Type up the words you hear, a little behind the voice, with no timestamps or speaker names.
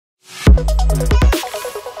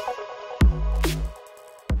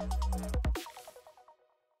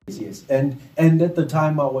And at the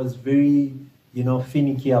time I was very,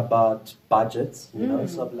 finicky about budgets, so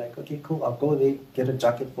I'm like, okay, cool, I'll go there, get a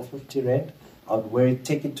jacket for 50 rand, I'll wear it,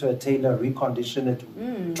 take it to a tailor, recondition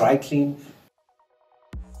it, dry clean.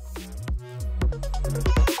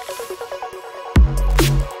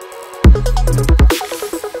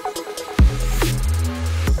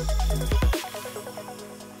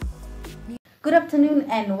 Good afternoon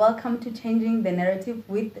and welcome to Changing the Narrative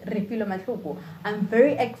with Refilo Matluku. I'm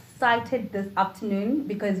very excited this afternoon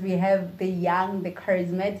because we have the young, the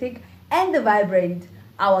charismatic, and the vibrant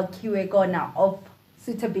Awakhiwe Kona of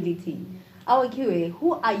Suitability. Awakhiwe,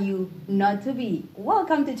 who are you not to be?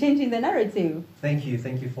 Welcome to Changing the Narrative. Thank you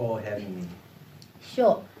for having me.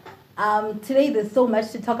 Sure. Today there's so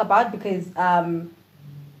much to talk about because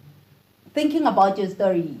thinking about your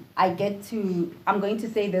story, I'm going to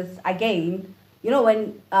say this again.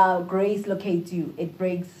 When grace locates you, it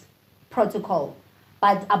breaks protocol.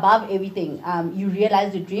 But above everything, you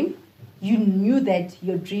realized your dream. You knew that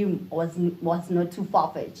your dream was not too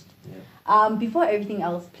far-fetched. Yeah. Before everything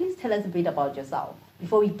else, please tell us a bit about yourself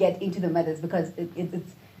before we get into the matters, because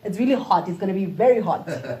it's really hot. It's going to be very hot.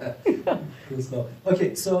 Cool stuff.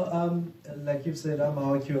 Okay, so like you've said, I'm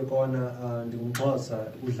Awakhiwe Kona.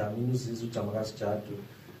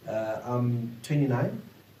 I'm 29,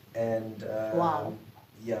 and wow.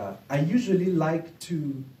 Yeah, I usually like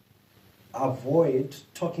to avoid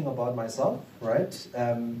talking about myself, right?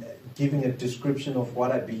 Giving a description of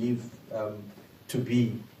what I believe to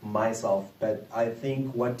be myself. But I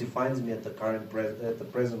think what defines me at the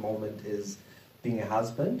present moment is being a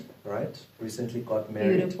husband, right? Recently got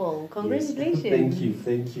married. Beautiful. Congratulations. Yes.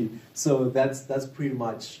 Thank you. So that's pretty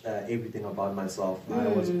much everything about myself. I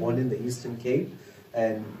was born in the Eastern Cape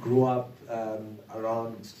and grew up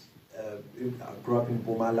grew up in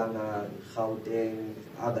Mpumalanga, Gauteng,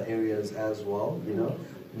 other areas as well,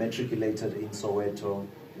 matriculated in Soweto,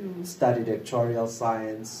 studied actuarial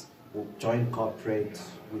science, joined corporate.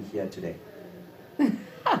 We're here today.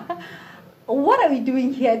 What are we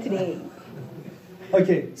doing here today?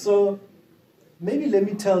 Okay, so maybe let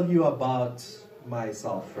me tell you about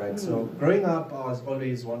myself, right? So growing up, I was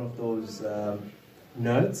always one of those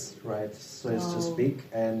nerds, right, so as to speak,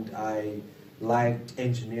 and I liked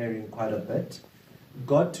engineering quite a bit.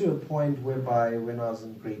 Got to a point whereby when I was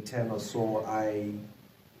in grade 10 or so, I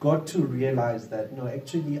got to realize that, no,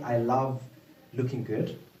 actually I love looking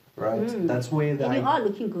good, right? That's where you are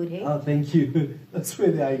looking good, hey? Oh, thank you. That's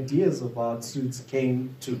where the ideas about suits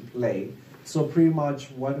came to play. So pretty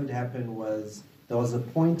much what would happen was there was a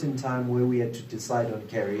point in time where we had to decide on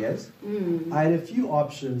careers. I had a few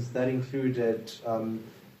options that included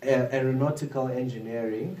aeronautical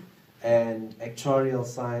engineering and actuarial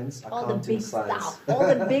science, accounting science.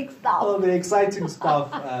 All the big stuff. All the exciting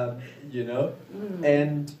stuff,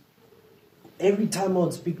 And every time I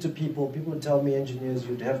would speak to people would tell me, engineers,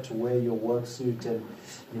 you'd have to wear your work suit and,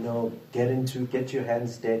 get your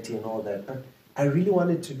hands dirty and all that. But I really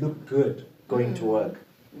wanted to look good going to work.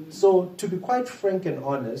 So to be quite frank and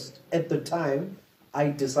honest, at the time, I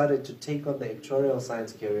decided to take on the actuarial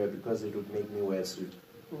science career because it would make me wear a suit.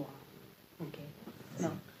 Wow. Okay.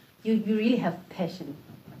 No. You really have passion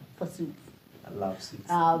for suits. I love suits.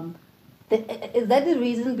 Is that the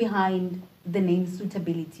reason behind the name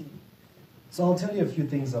Suitability? So I'll tell you a few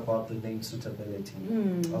things about the name Suitability.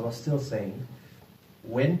 I was still saying,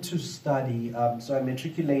 went to study, so I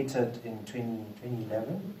matriculated in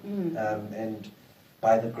 2011, and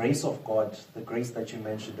by the grace of God, the grace that you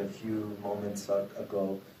mentioned a few moments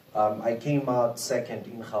ago, I came out second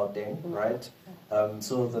in Gauteng, right?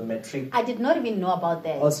 So the matric... I did not even know about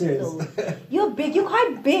that. Oh, serious? So you're big, you're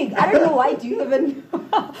quite big. I don't know why do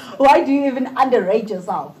you even underrate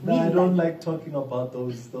yourself? No, I don't like talking about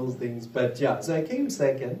those things. But yeah, so I came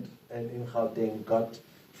second and in Gauteng, got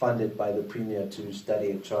funded by the Premier to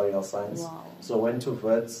study actuarial science. Wow. So went to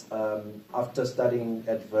Wits. After studying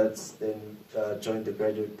at Wits, then joined the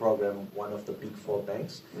graduate program, one of the big 4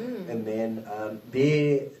 banks. And then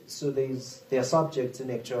there are subjects in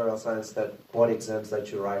actuarial science, that board exams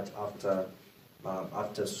that you write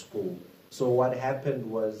after school. So what happened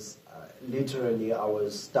was literally I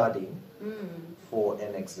was studying for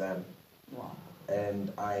an exam. Wow.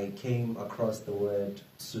 And I came across the word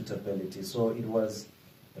suitability. So it was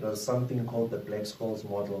something called the Black Scholes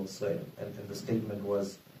model. So, and the statement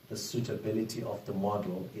was, the suitability of the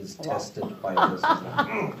model is tested by this.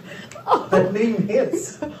 That name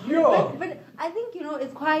hits. Yeah. But I think,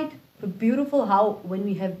 it's quite beautiful how when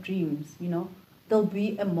we have dreams, there'll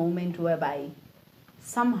be a moment whereby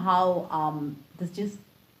somehow there's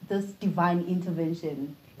this divine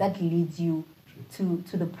intervention that leads you to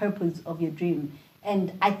the purpose of your dream.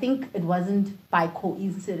 And I think it wasn't by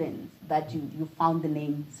coincidence that you found the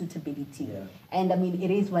name Suitability. Yeah. And I mean,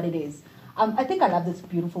 it is what it is. I think I love this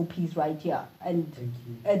beautiful piece right here. And Thank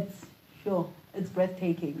you. it's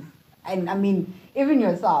breathtaking. And I mean, even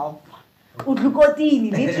yourself,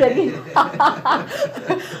 literally.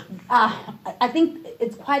 I think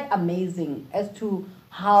it's quite amazing as to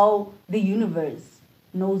how the universe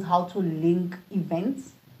knows how to link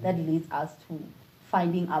events that leads us to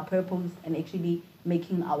finding our purpose and actually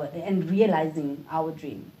making and realizing our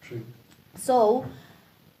dream. True. So,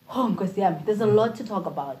 there's a lot to talk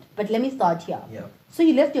about, but let me start here. Yeah. So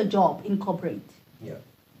you left your job in corporate, Yeah.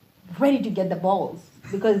 ready to get the balls,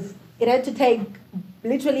 because it had to take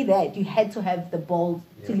literally that. You had to have the balls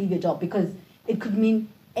to leave your job because it could mean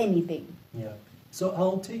anything. Yeah. So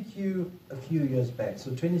I'll take you a few years back.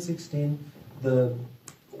 So 2016,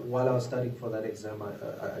 while I was studying for that exam,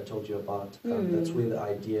 I told you about, that's where the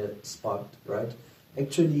idea sparked, right?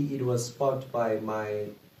 Actually, it was sparked by my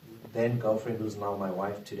then girlfriend, who's now my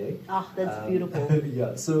wife today. Oh, that's beautiful.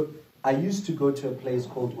 Yeah. So I used to go to a place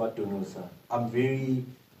called Watunusa. I'm very,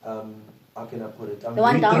 how can I put it? I'm the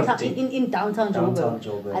one very downtown, thrifty. in downtown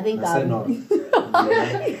Joburg. I think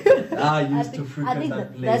I used to frequent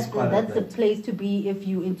that place quite a that's the bit. place to be if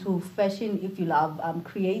you into fashion, if you love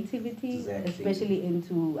creativity, Exactly. especially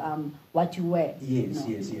into what you wear. Yes,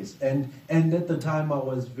 you know. yes. And at the time I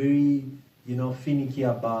was very, finicky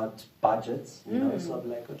about budgets. So I'm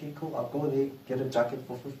like, okay, cool. I'll go there, get a jacket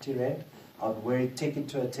for 50 rand. I'll wear it, take it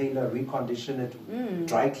to a tailor, recondition it,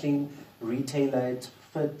 dry clean, retailer it,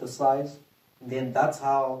 fit the size. And then that's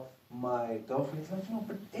how my girlfriend's like, no,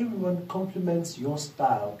 but everyone compliments your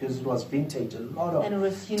style because it was vintage, a lot of And it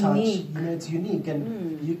was touch. unique. It's unique,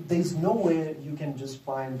 and there's nowhere you can just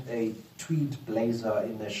find a tweed blazer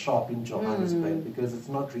in a shop in Johannesburg because it's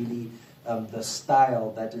not really the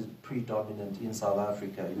style that is predominant in South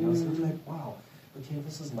Africa. So it's like, wow, okay,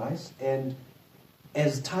 this is nice. And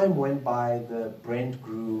as time went by, the brand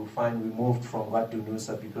grew. Fine, we moved from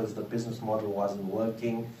Watunusa because the business model wasn't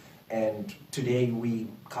working. And today we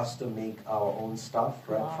custom make our own stuff,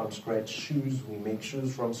 right? Wow. From scratch. Shoes, we make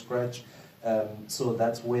shoes from scratch. So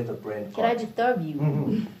that's where the brand Can I got. disturb you?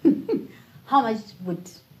 Mm-hmm. How much would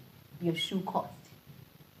your shoe cost?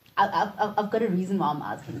 I've got a reason why I'm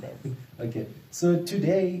asking this. Okay, so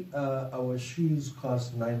today our shoes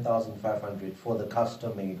cost 9,500 for the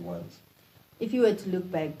custom-made ones. If you were to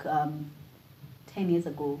look back 10 years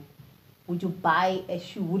ago, would you buy a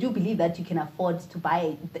shoe? Would you believe that you can afford to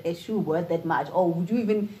buy a shoe worth that much? Or would you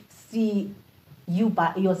even see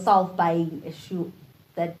yourself buying a shoe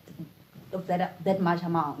of that much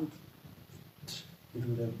amount? It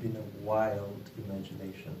would have been a wild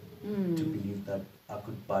imagination to believe that I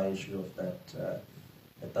could buy a shoe of that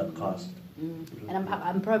at that cost. And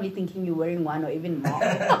I'm probably thinking you're wearing one or even more.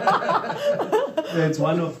 It's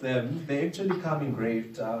one of them. They actually come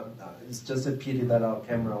engraved. It's just a pity that our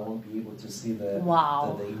camera won't be able to see the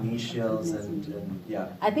initials and yeah.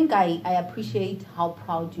 I think I appreciate how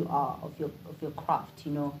proud you are of your craft.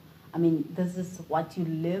 I mean, this is what you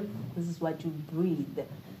live. This is what you breathe.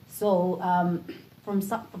 So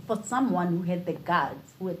for someone who had the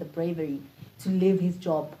guts, who had the bravery to leave his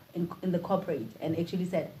job in the corporate and actually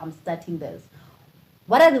said, I'm starting this.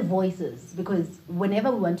 What are the voices? Because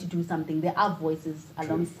whenever we want to do something, there are voices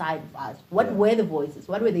alongside of us. What were the voices?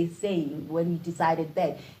 What were they saying when you decided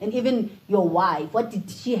that? And even your wife, what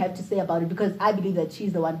did she have to say about it? Because I believe that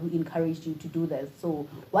she's the one who encouraged you to do this. So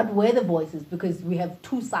what were the voices? Because we have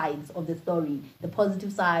two sides of the story, the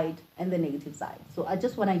positive side and the negative side. So I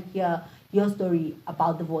just want to hear your story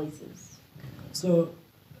about the voices. So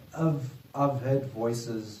I've heard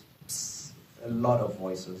voices, a lot of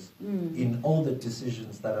voices. In all the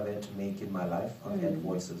decisions that I've had to make in my life, I've had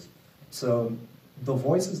voices. So the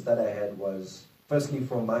voices that I had was, firstly,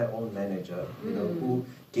 from my own manager, who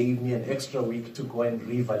gave me an extra week to go and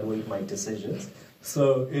reevaluate my decisions.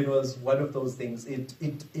 So it was one of those things.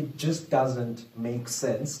 It just doesn't make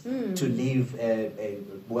sense to leave a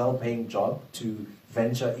well-paying job to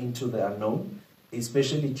venture into the unknown,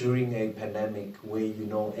 especially during a pandemic where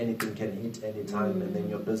anything can hit any time and then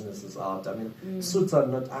your business is out. I mean, suits are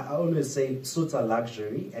not, I always say suits are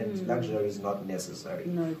luxury and luxury is not necessary.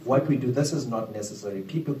 No, what we do, this is not necessary.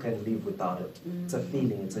 People can live without it. It's a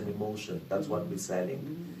feeling, it's an emotion. That's what we're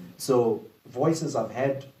selling. So voices, I've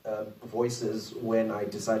had voices when I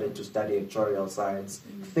decided to study actuarial science.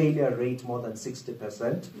 Failure rate more than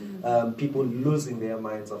 60%. People losing their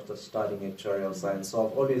minds after studying actuarial science. So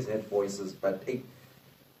I've always had voices, but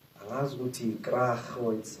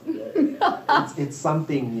it's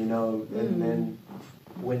something, and then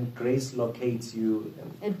when grace locates you.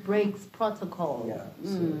 It breaks protocol. Yeah.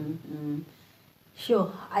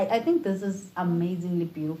 Sure. I think this is amazingly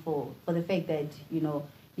beautiful for the fact that,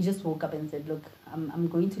 you just woke up and said, look, I'm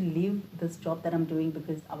going to leave this job that I'm doing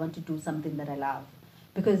because I want to do something that I love.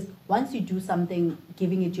 Because once you do something,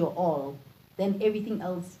 giving it your all, then everything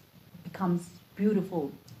else becomes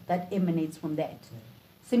beautiful that emanates from that.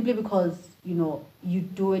 Simply because, you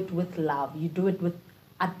do it with love. You do it with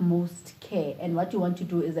utmost care. And what you want to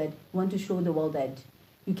do is that you want to show the world that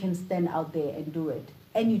you can stand out there and do it.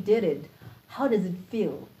 And you did it. How does it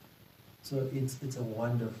feel? So it's a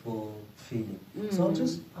wonderful feeling. So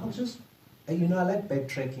I'll just I like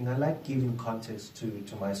backtracking. I like giving context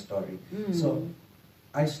to my story. So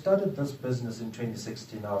I started this business in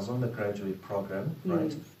 2016. I was on the graduate program,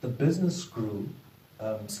 right? The business grew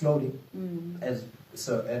slowly,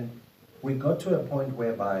 and we got to a point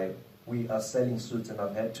whereby we are selling suits, and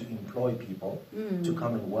I've had to employ people to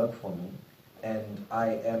come and work for me, and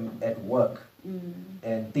I am at work,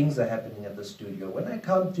 and things are happening at the studio. When I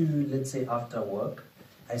come to, let's say, after work,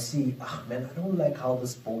 I see, man, I don't like how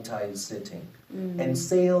this bow tie is sitting, and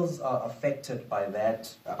sales are affected by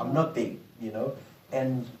that. I'm not there,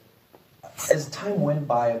 and as time went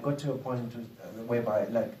by, I got to a point whereby,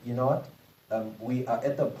 like, we are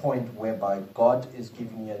at the point whereby God is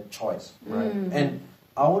giving me a choice, right? And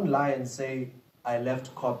I won't lie and say I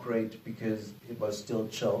left corporate because it was still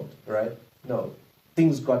chilled, right? No,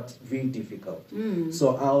 things got very difficult.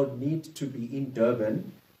 So I would need to be in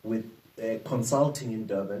Durban with consulting in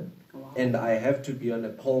Durban, and I have to be on a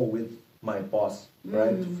call with my boss,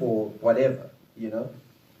 right, for whatever,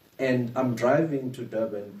 And I'm driving to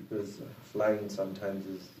Durban because flying sometimes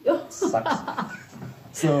sucks.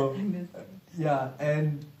 So, yeah,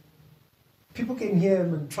 and people can hear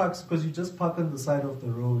him in trucks because you just park on the side of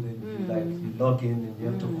the road and you log in and you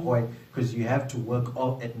have to quiet because you have to work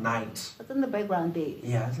all at night. What's in the background there?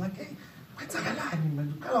 Yeah, it's like, hey, what's and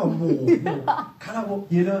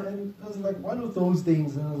it was like one of those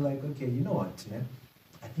things, and I was like, okay, you know what, man?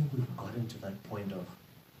 I think we've gotten to that point of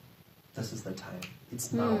this is the time.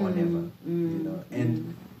 It's now or never,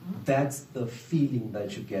 and that's the feeling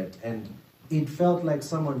that you get. And it felt like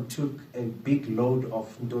someone took a big load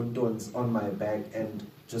of dondons on my back and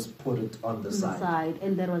just put it on the side.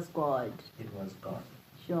 And that was God. It was God.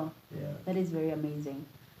 Sure. Yeah. That is very amazing.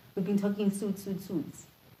 We've been talking suits.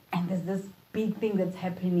 And there's this big thing that's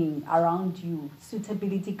happening around you,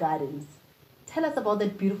 Suitability Gardens. Tell us about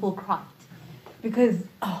that beautiful craft. Because,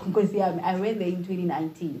 I went there in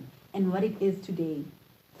 2019. And what it is today,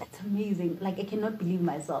 that's amazing. Like, I cannot believe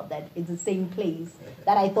myself that it's the same place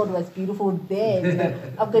that I thought was beautiful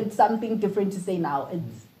then. I've got something different to say now.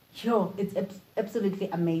 It's absolutely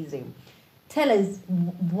amazing. Tell us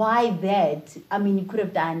why that. I mean, you could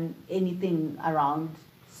have done anything around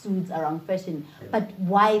suits, around fashion, but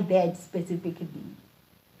why that specifically?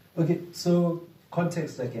 Okay, so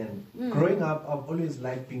context again. Growing up, I've always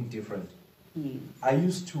liked being different. Yes. I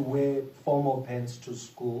used to wear formal pants to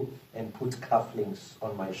school and put cufflinks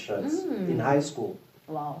on my shirts in high school.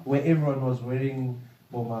 Wow. Where everyone was wearing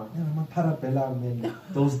parabella and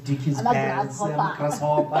those Dickies pants and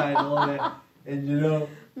grasshopper and all that. And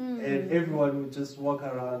and everyone would just walk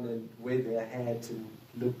around and wear their hats and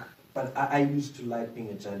look. But I used to like being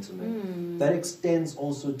a gentleman. That extends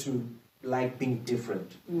also to like being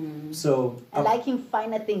different. So liking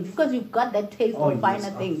finer things, because you've got that taste for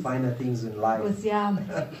finer things. Finer things in life. Yeah.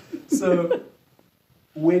 So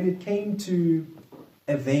when it came to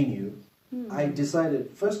a venue, I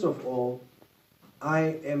decided, first of all,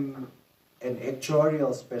 I am an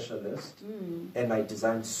actuarial specialist and I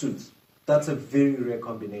design suits. That's a very rare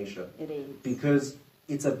combination. It is. Because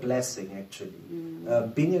it's a blessing, actually.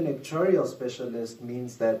 Being an actuarial specialist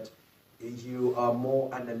means that you are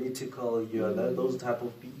more analytical, you're those type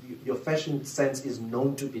of people. Your fashion sense is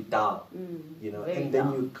known to be dull, and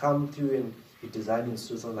then you come through and you're designing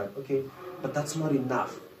suits. I'm like, okay, but that's not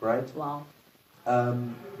enough, right? Wow.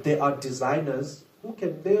 There are designers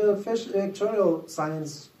there are fashion actuarial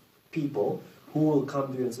science people who will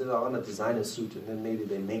come through and say, I want to design a suit, and then maybe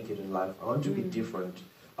they make it in life. I want to be different.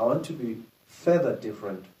 I want to be further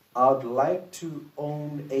different. I would like to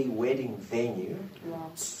own a wedding venue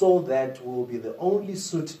so that we'll be the only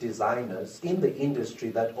suit designers in the industry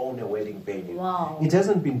that own a wedding venue. Wow. It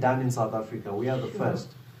hasn't been done in South Africa. We are the first.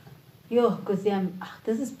 Because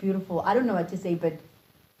this is beautiful. I don't know what to say, but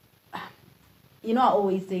I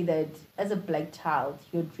always say that as a black child,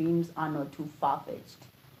 your dreams are not too far-fetched.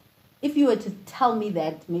 If you were to tell me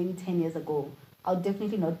that maybe 10 years ago, I'll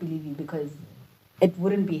definitely not believe you because it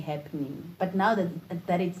wouldn't be happening. But now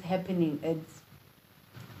that it's happening,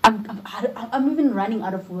 I'm even running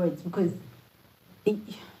out of words because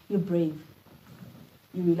you're brave.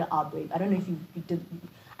 You really are brave. I don't know if you did.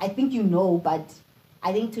 I think you know, but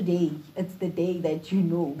I think today it's the day that you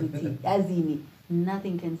know. As in,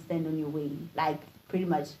 nothing can stand on your way. Like pretty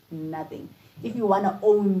much nothing. If you want to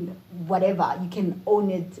own whatever, you can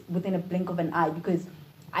own it within a blink of an eye because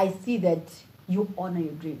I see that you honor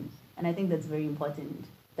your dreams. And I think that's very important.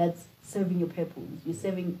 That's serving your purpose. You're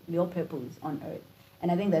serving your purpose on earth.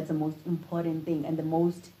 And I think that's the most important thing and the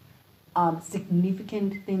most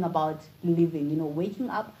significant thing about living. You know, waking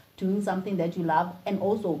up, doing something that you love, and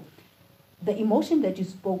also the emotion that you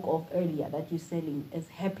spoke of earlier that you're selling is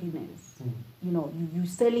happiness. You know, you're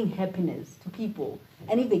selling happiness to people.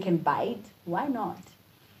 And if they can buy it, why not?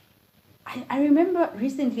 I remember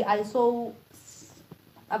recently I've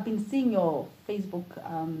been seeing your Facebook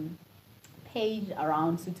page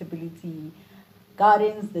around Suitability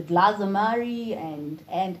Gardens, the Glazamari, and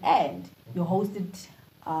you hosted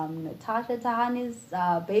Natasha Tahani's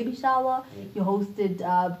baby shower. You hosted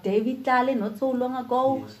David Dale not so long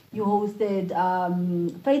ago. Yes. You hosted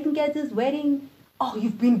Faith Nket's wedding. Oh,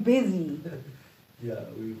 you've been busy. Yeah,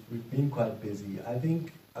 we've been quite busy. I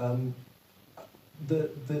think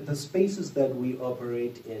the spaces that we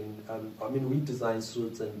operate in, I mean, we design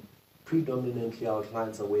suits and predominantly our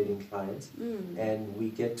clients are wedding clients, and we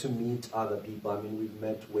get to meet other people. I mean, we've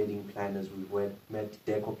met wedding planners, we've met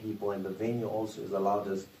deco people, and the venue also has allowed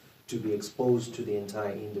us to be exposed to the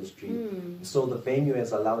entire industry. So the venue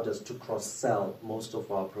has allowed us to cross-sell most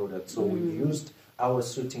of our products. So we've used our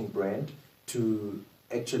suiting brand to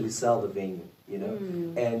actually sell the venue, you know,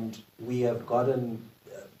 and we have gotten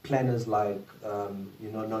planners like, you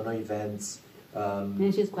know, Nono Events.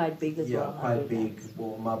 And she's quite big as well. Yeah, quite big.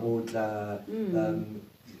 Mabotla,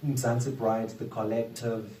 Mzansi Bright, The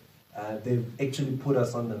Collective. They've actually put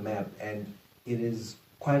us on the map, and it is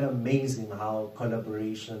quite amazing how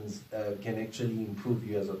collaborations can actually improve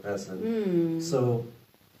you as a person. So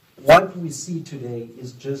what we see today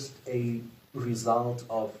is just a result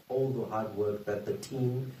of all the hard work that the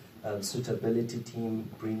team, Suitability team,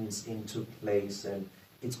 brings into place, and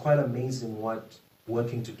it's quite amazing what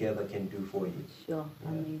working together can do for you. Sure, yeah.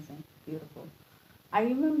 Amazing, beautiful. I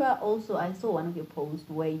remember also I saw one of your posts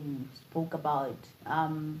where you spoke about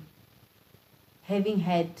having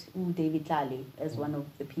had David Lale as one of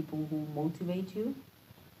the people who motivate you,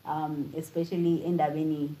 especially in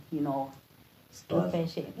Davini, you know,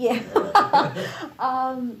 fashion. Yeah.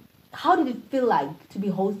 How did it feel like to be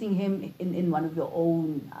hosting him in one of your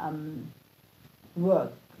own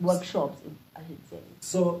workshops, I should say?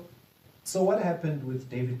 So what happened with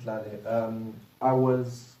David Lale?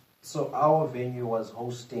 Our venue was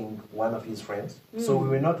hosting one of his friends. So we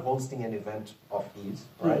were not hosting an event of his,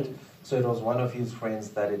 right? So it was one of his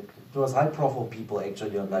friends that it was high profile people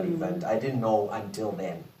actually on that event. I didn't know until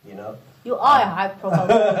then, you know. You are a high profile.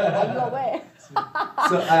 Are you aware?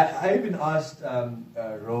 So I even asked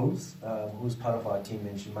Rose, who's part of our team,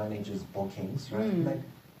 and she manages bookings, right? Like,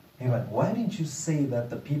 hey man, why didn't you say that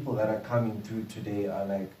the people that are coming through today are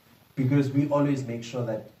like, because we always make sure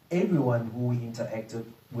that everyone who we interacted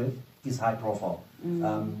with is high profile,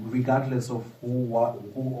 regardless of who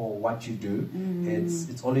or what you do.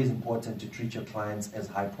 It's always important to treat your clients as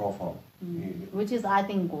high profile, which is, I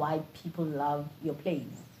think, why people love your place.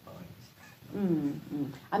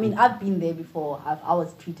 I mean, I've been there before. I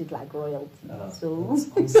was treated like royalty. So that's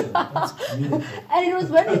awesome. That's beautiful. And it was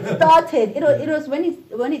when it started. It was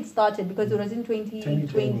when it started, because it was in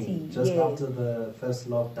 2020, just after the first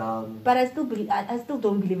lockdown. But I still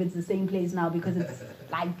don't believe it's the same place now, because it's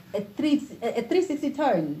like a 360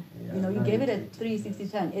 turn. Yeah, you know, you gave it a 360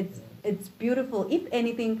 turn. It's beautiful. If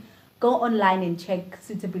anything, go online and check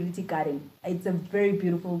Suitability Garden. It's a very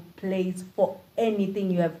beautiful place for anything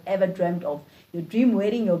you have ever dreamt of. Your dream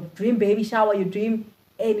wedding, your dream baby shower, your dream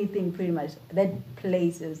anything, pretty much. That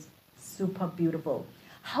place is super beautiful.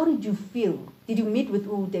 How did you feel? Did you meet with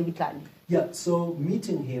David Lale? Yeah, so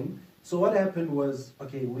meeting him. So what happened was,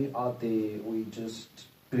 okay, we out there, we just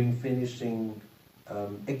doing finishing.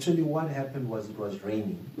 Actually, what happened was it was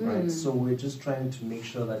raining, right? So we're just trying to make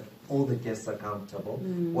sure that all the guests are comfortable.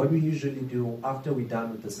 What we usually do after we're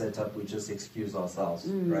done with the setup, we just excuse ourselves,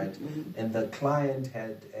 right? And the client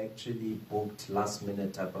had actually booked last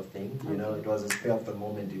minute type of thing. You know, it was a spare of the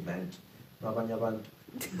moment event. Then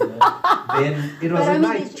it was a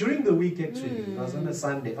night during the week actually. It was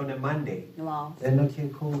on a Monday. Wow. Then okay,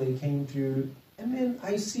 cool, they came through, and then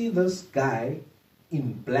I see this guy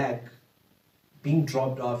in black being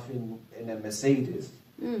dropped off in a Mercedes.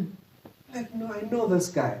 Like, no, I know this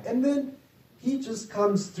guy. And then he just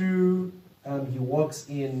comes through He walks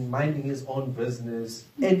in minding his own business,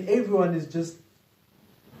 and everyone is just,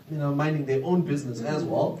 minding their own business as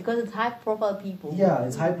well. Because it's high-profile people. Yeah,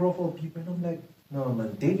 it's high-profile people, and I'm like, no,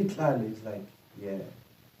 man. David Clyde is like, yeah,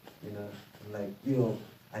 I'm like,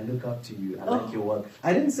 I look up to you. I like your work.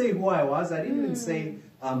 I didn't say who I was. I didn't even say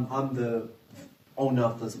I'm the owner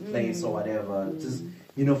of this place or whatever. Just,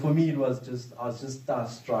 for me, I was just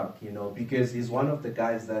starstruck, because he's one of the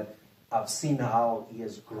guys that I've seen how he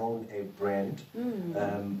has grown a brand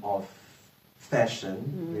of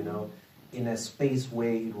fashion, in a space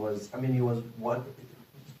where he was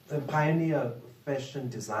a pioneer fashion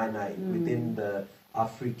designer within the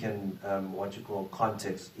African,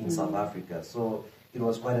 context in South Africa. So it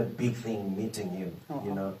was quite a big thing meeting him,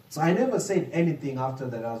 So I never said anything after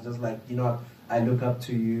that. I was just like, I look up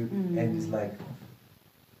to you, and it's like,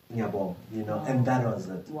 Nyabo, and that was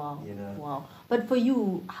it. Wow. Wow. But for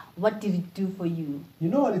you, what did it do for you? You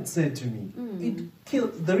know what it said to me? It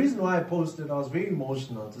killed. The reason why I posted, I was very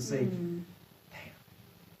emotional to say, damn,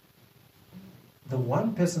 the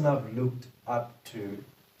one person I've looked up to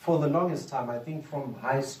for the longest time, I think from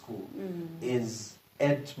high school, is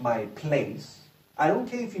at my place. I don't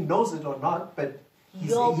care if he knows it or not, but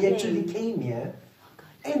he actually came here.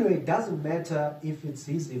 Anyway, it doesn't matter if it's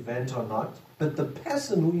his event or not, but the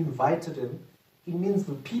person who invited him, it means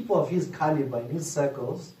the people of his caliber in his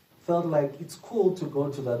circles felt like it's cool to go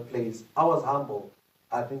to that place. I was humble.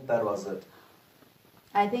 I think that was it.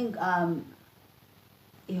 I think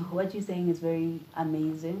what you're saying is very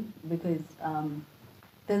amazing, because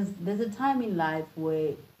there's a time in life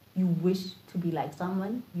where you wish to be like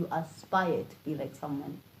someone, you aspire to be like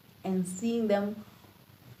someone, and seeing them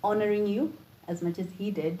honoring you as much as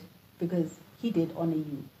he did, because he did honor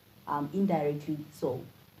you, indirectly so.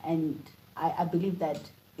 And I believe that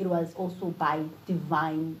it was also by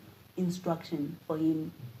divine instruction for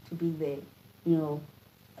him to be there.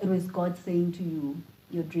 It was God saying to you,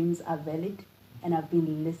 your dreams are valid, and I've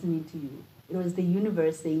been listening to you. It was the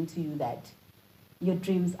universe saying to you that your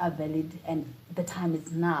dreams are valid and the time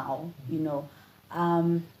is now,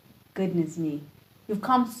 Goodness me. You've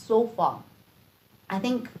come so far. I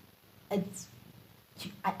think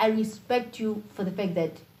I respect you for the fact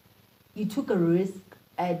that you took a risk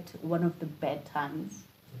at one of the bad times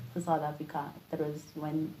for South Africa. That was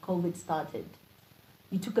when COVID started.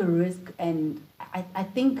 You took a risk, and I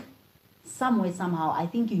think somewhere, somehow, I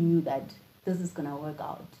think you knew that this is going to work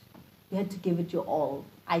out. You had to give it your all.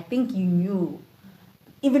 I think you knew,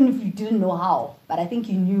 even if you didn't know how, but I think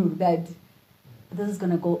you knew that this is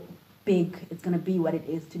going to go big. It's going to be what it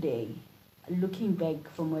is today. Looking back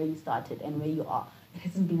from where you started and where you are, it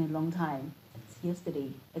hasn't been a long time. It's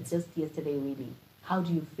yesterday. It's just yesterday, really. How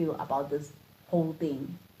do you feel about this whole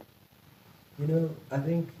thing? I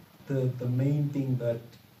think the main thing that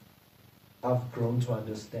I've grown to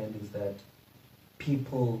understand is that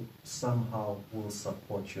people somehow will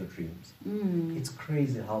support your dreams. It's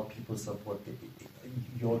crazy how people support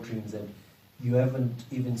your dreams, and you haven't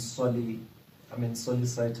even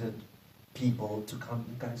solicited people to come,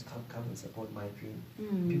 guys, come and support my dream.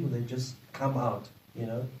 People that just come out,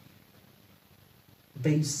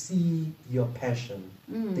 They see your passion.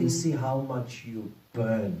 They see how much you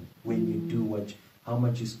burn when you do how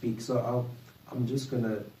much you speak. So I'm just going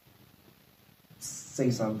to say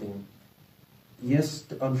something. Yes,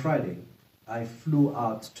 on Friday, I flew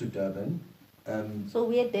out to Durban. So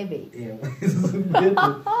we're David. Yeah.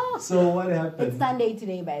 So what happened? It's Sunday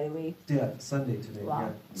today, by the way. Yeah, Sunday today. Wow.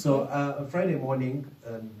 Yeah. So Friday morning,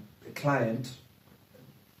 a client,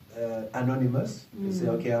 anonymous, they say,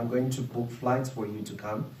 okay, I'm going to book flights for you to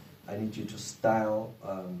come. I need you to style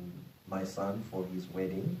my son for his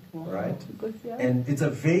wedding, right? And it's a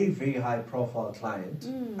very, very high profile client.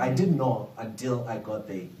 I didn't know until I got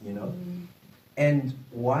there, And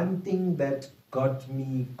one thing that got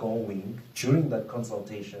me going during that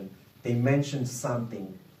consultation, they mentioned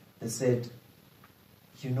something. They said,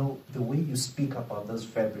 the way you speak about those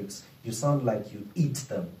fabrics, you sound like you eat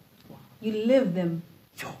them. You live them.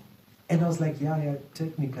 And I was like, yeah,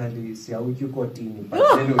 technically, but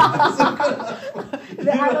anyway.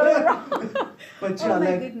 But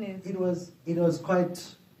yeah, goodness. it was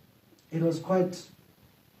quite.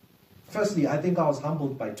 Firstly, I think I was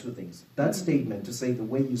humbled by two things. That statement, to say the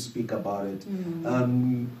way you speak about it.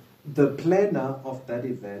 The planner of that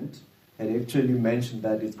event had actually mentioned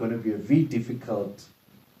that it's going to be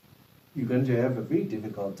you're going to have a very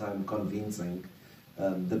difficult time convincing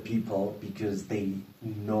the people, because they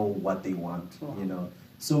know what they want,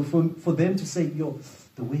 So for them to say,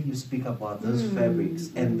 the way you speak about those fabrics,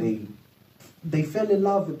 and they they fell in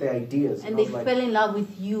love with the ideas. And they fell in love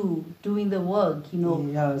with you doing the work, you know.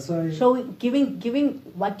 Yeah, so showing, giving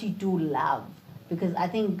what you do love, because I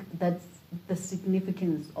think that's the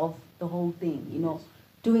significance of the whole thing, you know,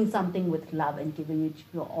 doing something with love and giving it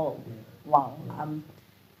your all. Yeah. Wow.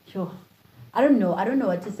 Sure. I don't know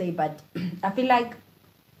what to say, but I feel like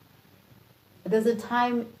there's a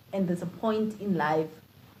time and there's a point in life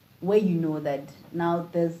where you know that now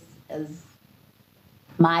this is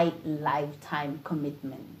my lifetime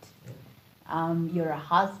commitment. You're a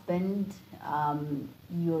husband.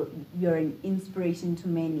 You're an inspiration to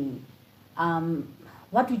many.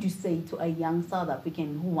 What would you say to a young South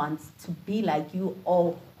African who wants to be like you,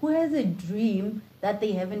 or who has a dream that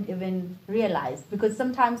they haven't even realized? Because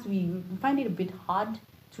sometimes we find it a bit hard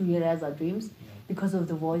to realize our dreams because of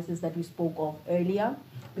the voices that we spoke of earlier,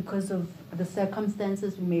 because of the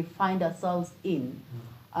circumstances we may find ourselves in.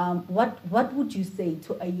 What would you say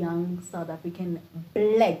to a young South African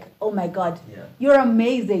black? Oh my God, you're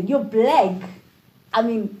amazing. You're black. I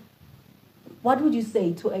mean, what would you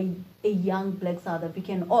say to a young black South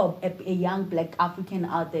African, or a young black African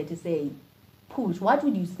out there to say, push? What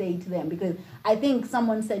would you say to them? Because I think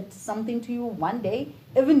someone said something to you one day,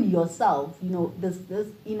 even yourself, you know, this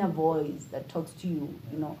inner voice that talks to you,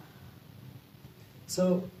 you know.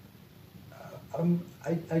 So,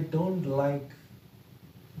 I don't like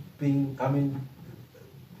being a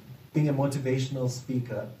motivational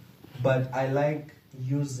speaker, but I like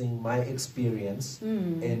using my experience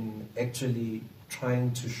in actually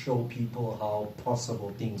trying to show people how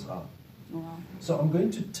possible things are. Wow. So I'm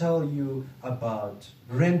going to tell you about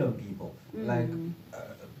random people, like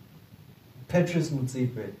Petrus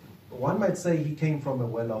Mutsipe. One might say he came from a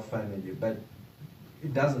well-off family, but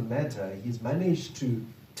it doesn't matter. He's managed to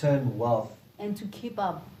turn wealth and to keep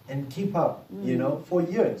up. You know, for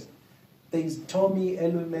years. There's Tommy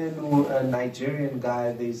Elumelu, a Nigerian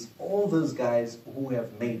guy. There's all those guys who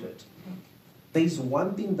have made it. There's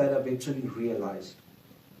one thing that I've actually realized,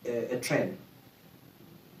 a trend.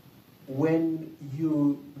 When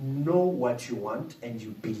you know what you want and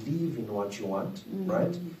you believe in what you want,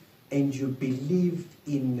 right? And you believe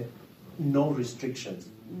in no restrictions.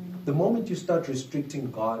 The moment you start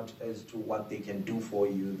restricting God as to what they can do for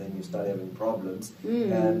you, then you start having problems.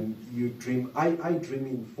 You dream. I dream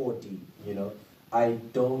in 4D, you know. I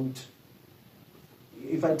don't.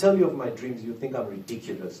 If I tell you of my dreams, you think I'm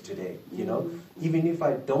ridiculous today, you know. Even if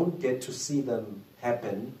I don't get to see them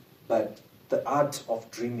happen, but the art of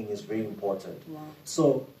dreaming is very important. Wow.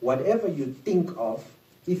 So whatever you think of,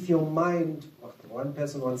 if your mind, one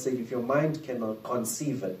person once said, if your mind cannot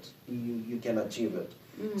conceive it, you can achieve it.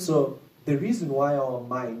 So the reason why our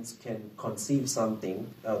minds can conceive something,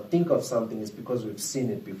 think of something, is because we've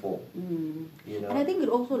seen it before. You know? And I think it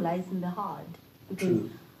also lies in the heart. Because True.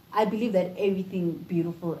 I believe that everything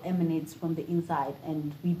beautiful emanates from the inside,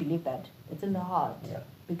 and we believe that it's in the heart. Yeah.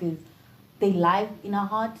 Because they lie in our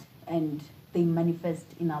heart and they manifest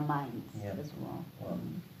in our minds as well. Wow.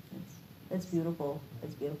 That's beautiful.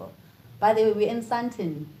 That's beautiful. By the way, we're in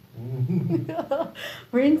Sandton.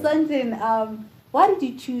 We're in Sandton. Why did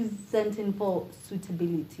you choose Sandton for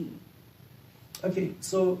Suitability? Okay,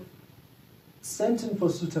 so Sandton for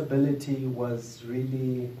Suitability was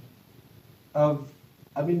really, look,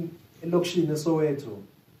 in Soweto,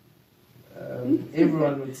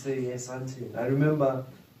 everyone would say, yes, Sandton. I remember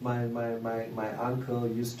my uncle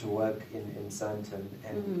used to work in Sandton,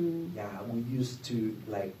 and we used to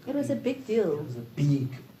like... It was a big deal. It was a big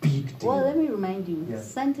deal. Well, let me remind you,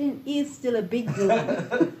 Sandton is still a big deal.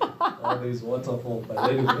 Oh, there's waterfall, but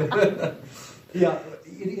anyway. Yeah,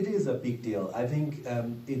 it is a big deal. I think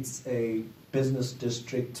it's a business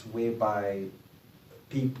district whereby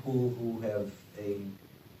people who have a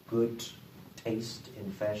good taste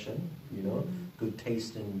in fashion, you know, good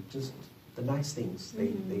taste in just the nice things.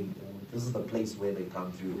 This is the place where they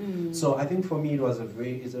come through. So I think for me it was a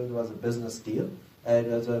business deal. It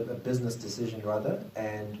was a business decision rather,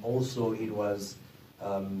 and also it was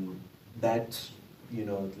that, you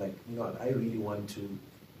know, like, you know, I really want to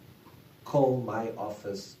call my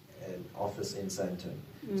office an office in Sandton.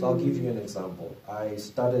 So I'll give you an example. I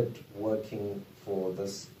started working for the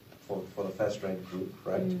First Rank Group,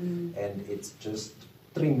 right? And it's just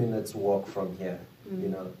 3 minutes walk from here, you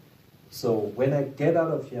know. So when I get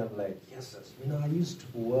out of here, I'm like, yes, you know, I used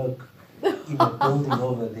to work in a building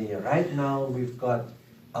over there. Right now, we've got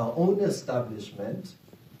our own establishment.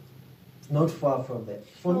 It's not far from there.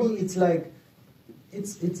 For me, it's like,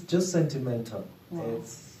 it's just sentimental. Wow.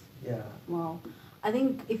 Yeah. Wow. I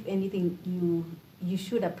think, if anything, you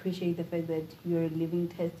should appreciate the fact that you're a living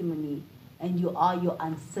testimony and you are your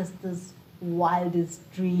ancestors'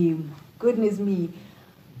 wildest dream. Goodness me.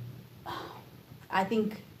 I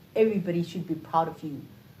think everybody should be proud of you.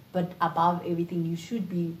 But above everything, you should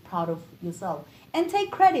be proud of yourself. And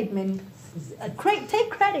take credit, man. Take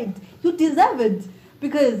credit. You deserve it.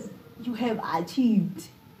 Because you have achieved.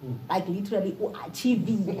 Like literally,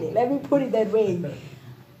 achieving. Let me put it that way.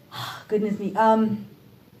 Goodness me.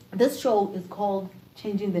 This show is called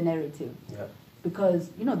Changing the Narrative. Yeah. Because,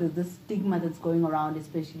 you know, there's this stigma that's going around,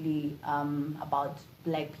 especially about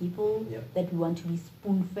black people, that we want to be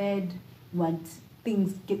spoon-fed, we want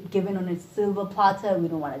things given on a silver platter, we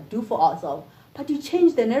don't want to do for ourselves. But you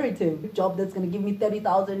change the narrative. Job that's going to give me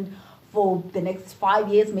 30,000 for the next 5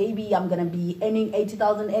 years, maybe I'm going to be earning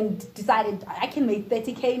 80,000 and decided I can make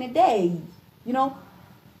 30K in a day. You know,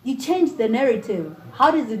 you change the narrative.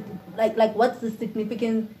 How does it, like what's the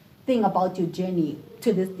significant thing about your journey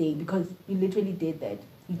to this day? Because you literally did that.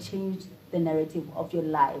 You changed the narrative of your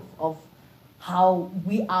life, of how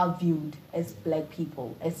we are viewed as black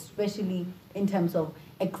people, especially in terms of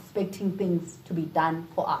expecting things to be done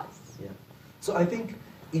for us. Yeah. So I think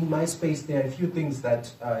in my space there are a few things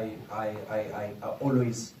that I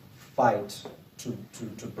always fight to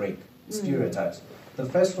break. Stereotypes. The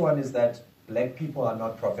first one is that black people are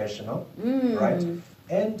not professional, right?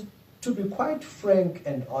 And to be quite frank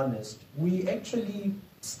and honest, we actually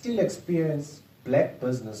still experience black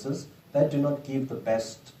businesses that do not give the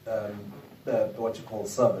best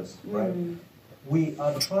service, right? We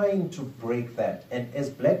are trying to break that, and as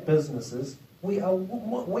black businesses, we're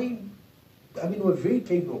very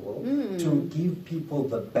capable to give people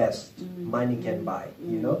the best money can buy,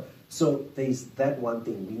 you know? So there's that one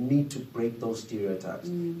thing. We need to break those stereotypes.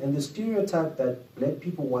 And the stereotype that black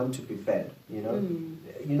people want to be fed, you know,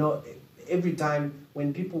 every time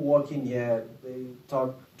when people walk in here, they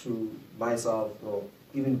talk to myself or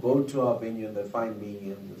even go to our venue and they find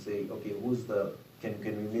me and they say, okay, can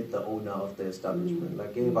we meet the owner of the establishment?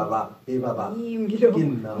 Like, hey baba.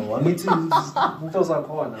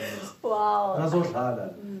 Wow.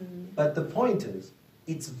 But the point is,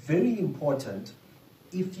 it's very important.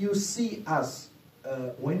 If you see us,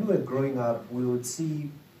 when we were growing up, we would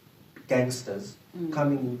see gangsters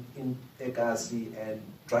coming in Ekasi and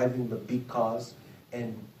driving the big cars,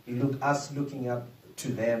 and us looking up to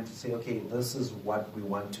them to say, okay, this is what we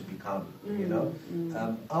want to become, you know?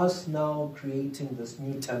 Us now creating this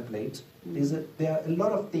new template, there are a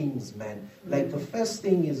lot of things, man. Like the first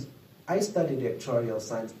thing is, I studied actuarial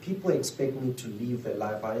science. People expect me to live a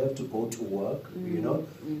life. I have to go to work, you know?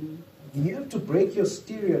 You have to break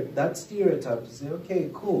that stereotype to say, okay,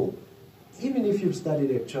 cool. Even if you've studied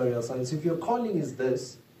actuarial science, if your calling is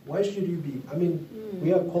this, why should you be? I mean,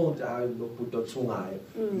 we are called But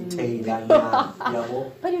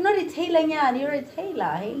you're not a tailor, you're a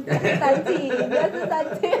tailor. Hey?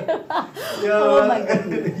 Oh my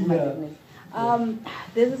goodness. Oh my goodness.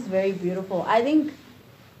 This is very beautiful. I think,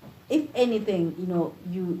 if anything, you know,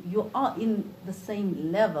 you are in the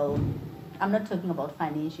same level. I'm not talking about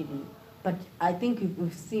financially, but I think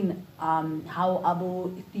we've seen how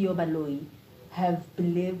Abu Theo Baloi have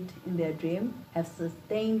believed in their dream, have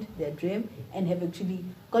sustained their dream, and have actually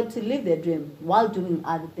got to live their dream while doing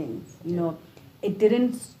other things. You know, it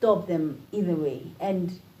didn't stop them either way,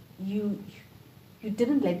 and you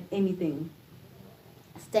didn't let anything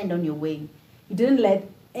stand on your way. You didn't let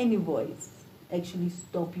any voice actually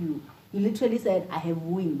stop you. You literally said, I have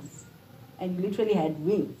wings, and you literally had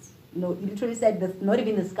wings. You know, you literally said that not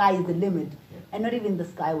even the sky is the limit, and not even the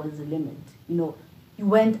sky was the limit. You know, you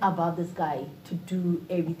went above the sky to do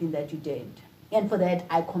everything that you did. And for that,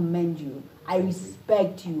 I commend you. I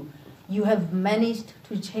respect you. You have managed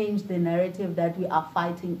to change the narrative that we are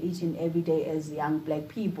fighting each and every day as young black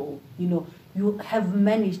people. You know, you have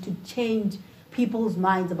managed to change people's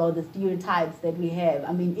minds about the stereotypes that we have.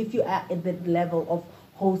 I mean, if you are at that level of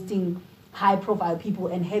hosting high-profile people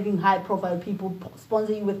and having high-profile people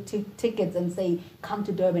sponsor you with tickets and say, come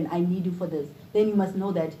to Durban, I need you for this, then you must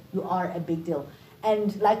know that you are a big deal.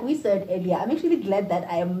 And like we said earlier, I'm actually glad that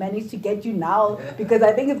I have managed to get you now, because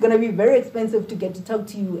I think it's going to be very expensive to get to talk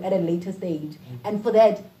to you at a later stage. And for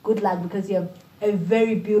that, good luck, because you have a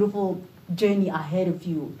very beautiful journey ahead of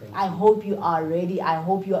you. I hope you are ready. I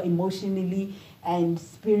hope you are emotionally and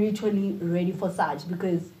spiritually ready for such,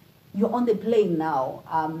 because you're on the plane now.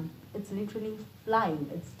 It's literally flying.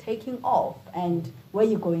 It's taking off. And where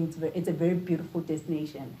you're going, it's a very beautiful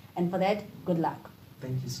destination. And for that, good luck.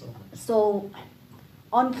 Thank you so much. So,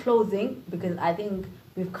 on closing, because I think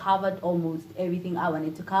we've covered almost everything I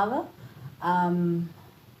wanted to cover,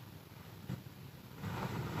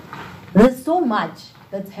 there's so much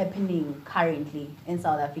that's happening currently in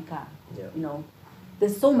South Africa. Yeah. You know,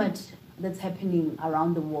 there's so much that's happening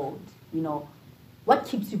around the world, you know, what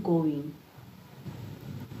keeps you going?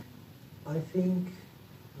 I think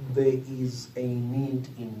there is a need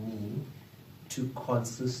in me to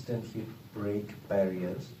consistently break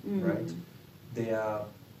barriers, right? There are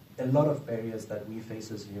a lot of barriers that we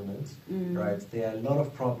face as humans, right? There are a lot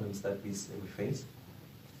of problems that we face.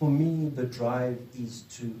 For me, the drive is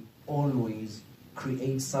to always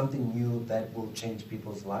create something new that will change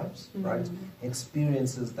people's lives, right?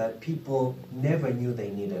 Experiences that people never knew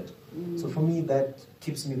they needed. So for me, that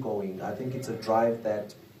keeps me going. I think it's a drive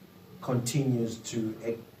that continues to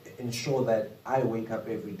ensure that I wake up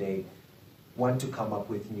every day, want to come up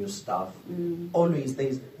with new stuff. Always,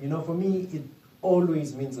 for me, it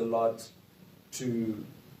always means a lot to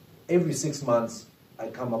every 6 months, I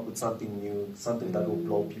come up with something new, something that will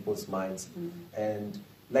blow people's minds. And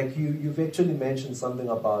like you've actually mentioned something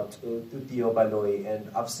about Theo Baloy, and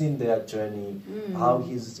I've seen their journey, how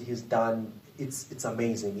he's done. It's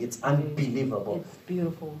amazing. It's unbelievable. It's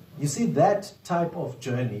beautiful. You see, that type of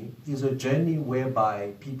journey is a journey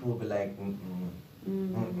whereby people will be like,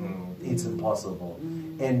 it's impossible.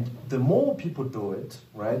 And the more people do it,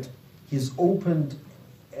 right, he's opened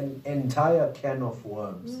an entire can of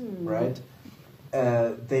worms, right?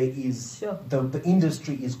 There is, the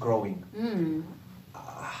industry is growing.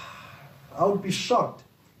 I would be shocked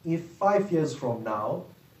if 5 years from now,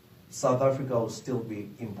 South Africa will still be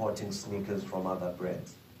importing sneakers from other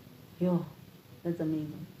brands. Yo, that's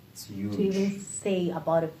amazing. It's huge. To even say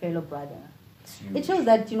about a fellow brother. It's huge. It shows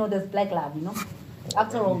that, there's black love,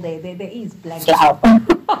 After all, there is black love.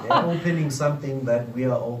 They're opening something that we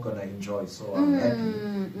are all going to enjoy, so I'm happy.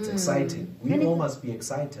 It's exciting. We all must be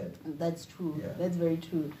excited. That's true. Yeah. That's very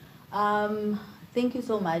true. Thank you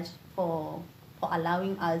so much for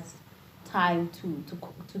allowing us time to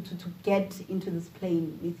get into this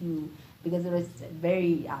plane with you, because it was a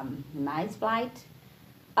very nice flight.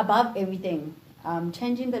 Above everything,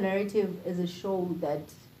 Changing the Narrative is a show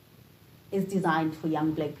that is designed for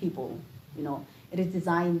young black people. It is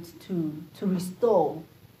designed to restore,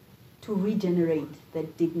 to regenerate the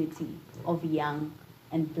dignity of young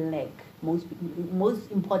and black. Most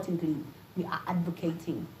importantly, we are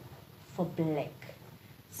advocating for black.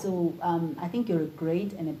 So I think you're a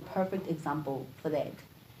great and a perfect example for that.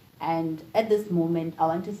 And at this moment, I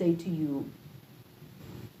want to say to you,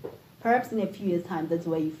 perhaps in a few years' time, that's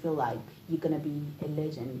where you feel like you're going to be a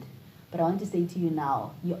legend. But I want to say to you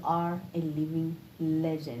now, you are a living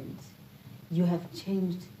legend. You have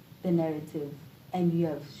changed the narrative, and you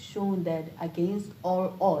have shown that against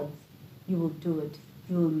all odds, you will do it,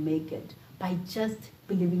 you will make it, by just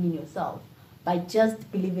believing in yourself, by just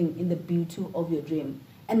believing in the beauty of your dream.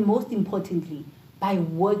 And most importantly, by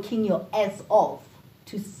working your ass off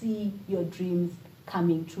to see your dreams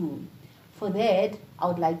coming true. For that, I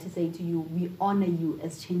would like to say to you, we honor you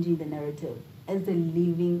as Changing the Narrative, as a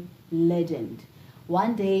living legend.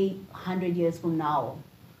 One day, 100 years from now,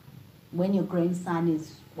 when your grandson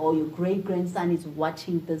or your great-grandson is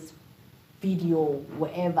watching this video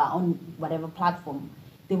wherever, on whatever platform,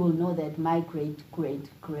 they will know that my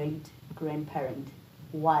great-great-great-grandparent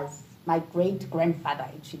was, my great-grandfather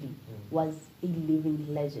actually, was a living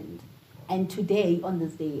legend. And today, on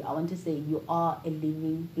this day, I want to say you are a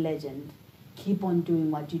living legend. Keep on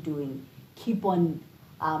doing what you're doing. Keep on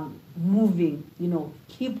moving,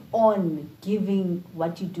 keep on giving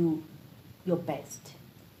what you do your best.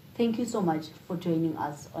 Thank you so much for joining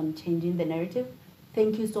us on Changing the Narrative.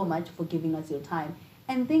 Thank you so much for giving us your time.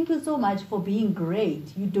 And thank you so much for being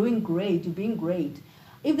great. You're doing great. You're being great.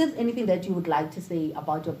 If there's anything that you would like to say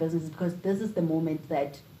about your business, because this is the moment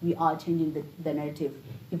that we are changing the narrative.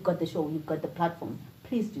 You've got the show, you've got the platform.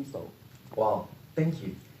 Please do so. Wow, thank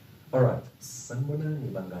you. All right.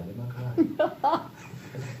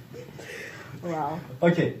 Wow.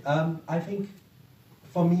 Okay, I think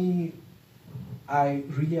for me, I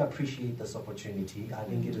really appreciate this opportunity. I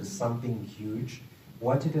think it is something huge.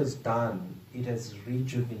 What it has done, it has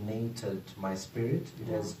rejuvenated my spirit. It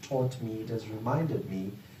has taught me, it has reminded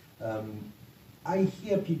me. I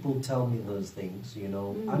hear people tell me those things,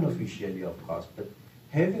 unofficially, of course, but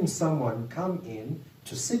having someone come in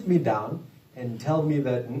to sit me down and tell me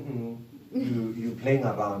that you're playing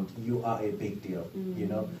around, you are a big deal,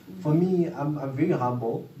 For me, I'm very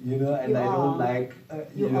humble, and I don't like,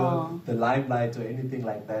 the limelight or anything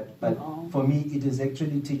like that. But for me, it is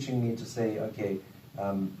actually teaching me to say, okay,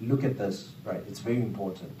 look at this, right? It's very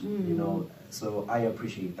important, so I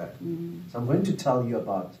appreciate that. So I'm going to tell you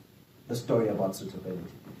about the story about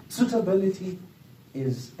Suitability. Suitability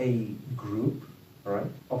is a group,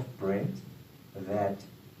 right, of brands that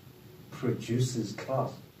produces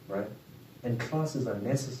class, right? And classes are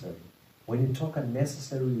necessary. When you talk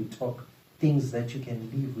unnecessary, you talk things that you can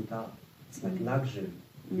live without. It's like luxury,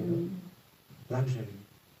 you know, luxury.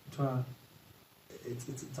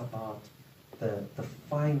 It's about the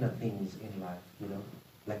finer things in life, you know.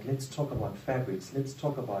 Like, let's talk about fabrics, let's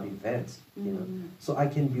talk about events, you know. So I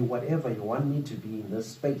can be whatever you want me to be in this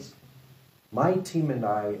space. My team and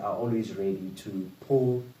I are always ready to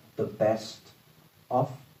pull the best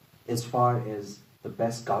off as far as the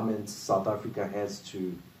best garments South Africa has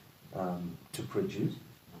to produce.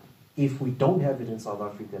 If we don't have it in South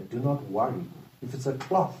Africa, do not worry. If it's a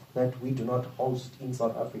cloth that we do not host in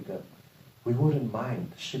South Africa, we wouldn't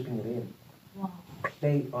mind shipping it in. Wow.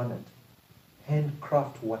 Play on it.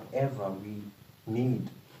 Handcraft whatever we need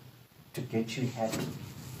to get you happy.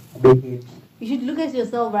 You should look at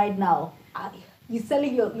yourself right now. You're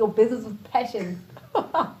selling your business with passion.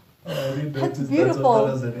 That's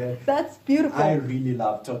beautiful. That's beautiful. I really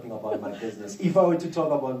love talking about my business. If I were to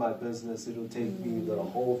talk about my business, it will take me the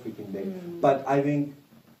whole freaking day. But I think,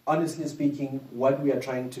 honestly speaking, what we are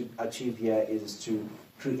trying to achieve here is to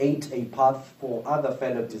create a path for other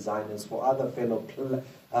fellow designers, for other fellow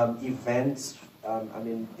events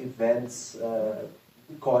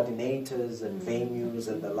coordinators and venues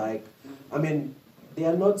and the like. I mean,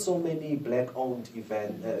 there are not so many black-owned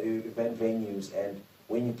event venues, and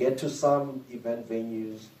when you get to some event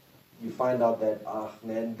venues, you find out that,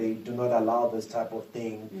 man, they do not allow this type of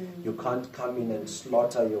thing. You can't come in and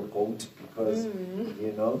slaughter your goat because,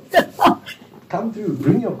 you know, come through,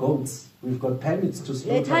 bring your goats. We've got permits to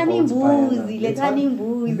slaughter goats. Be happy,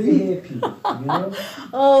 you know?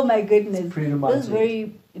 Oh my goodness. Pretty much. This is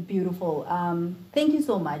very beautiful. Thank you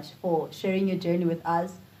so much for sharing your journey with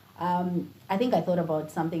us. I think I thought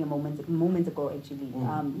about something a moment ago, actually.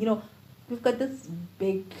 You know, we've got this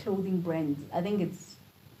big clothing brand. I think it's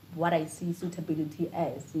what I see Suitability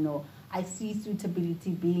as. You know, I see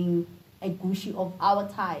Suitability being a Gucci of our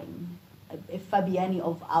time, a Fabiani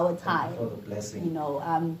of our time. For the blessing. You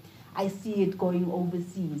know, I see it going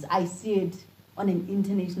overseas. I see it on an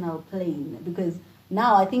international plane, because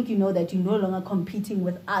now I think you know that you're no longer competing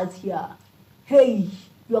with us here. Hey,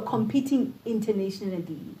 you are competing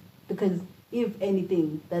internationally, because if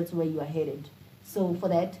anything, that's where you are headed. So for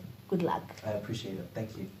that, good luck. I appreciate it.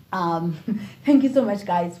 Thank you. Thank you so much,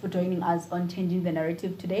 guys, for joining us on Changing the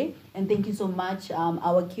Narrative today. And thank you so much,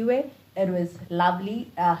 Awakhiwe. It was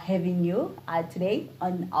lovely having you today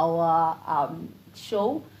on our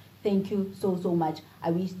show. Thank you so much.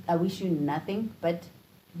 I wish you nothing but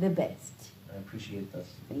the best. I appreciate that.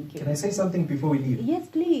 Thank you. Can I say something before we leave? Yes,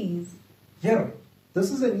 please. Yeah,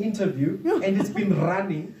 this is an interview and it's been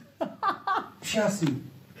running. Shasi,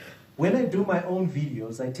 when I do my own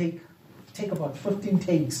videos, I take about 15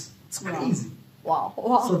 takes. It's crazy. Wow.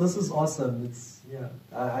 So this is awesome. It's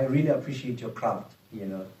I really appreciate your craft. You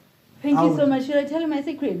know. Thank you so much. Should I tell you my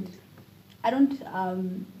secret? I don't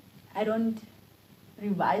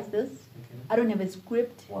revise this. Okay. I don't have a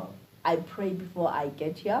script. Wow. I pray before I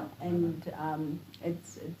get here, and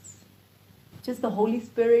it's just the Holy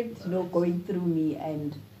Spirit, you know, going through me.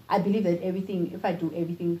 And I believe that if I do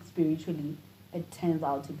everything spiritually, it turns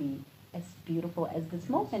out to be as beautiful as this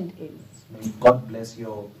moment is. May God bless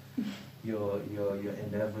your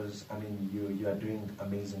endeavors. I mean, you are doing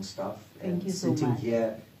amazing stuff. Thank you so sitting much.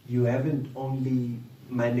 Here, you haven't only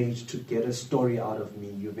managed to get a story out of me,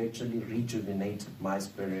 you've actually rejuvenated my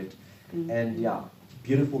spirit. And yeah,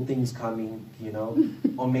 beautiful things coming, you know.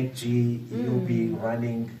 Omek G, you'll be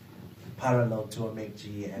running parallel to Omek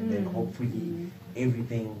G, and then hopefully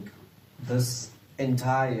everything, this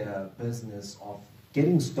entire business of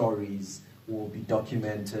getting stories will be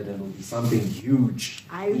documented and will be something huge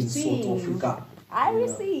in South Africa. I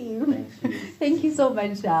receive. Thank you. Thank you so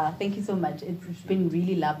much. Thank you so much. It's been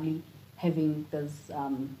really lovely having this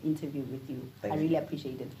interview with you. I really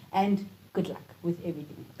appreciate it. And good luck with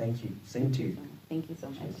everything. Thank you. Same to you. Thank you so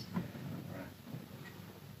much.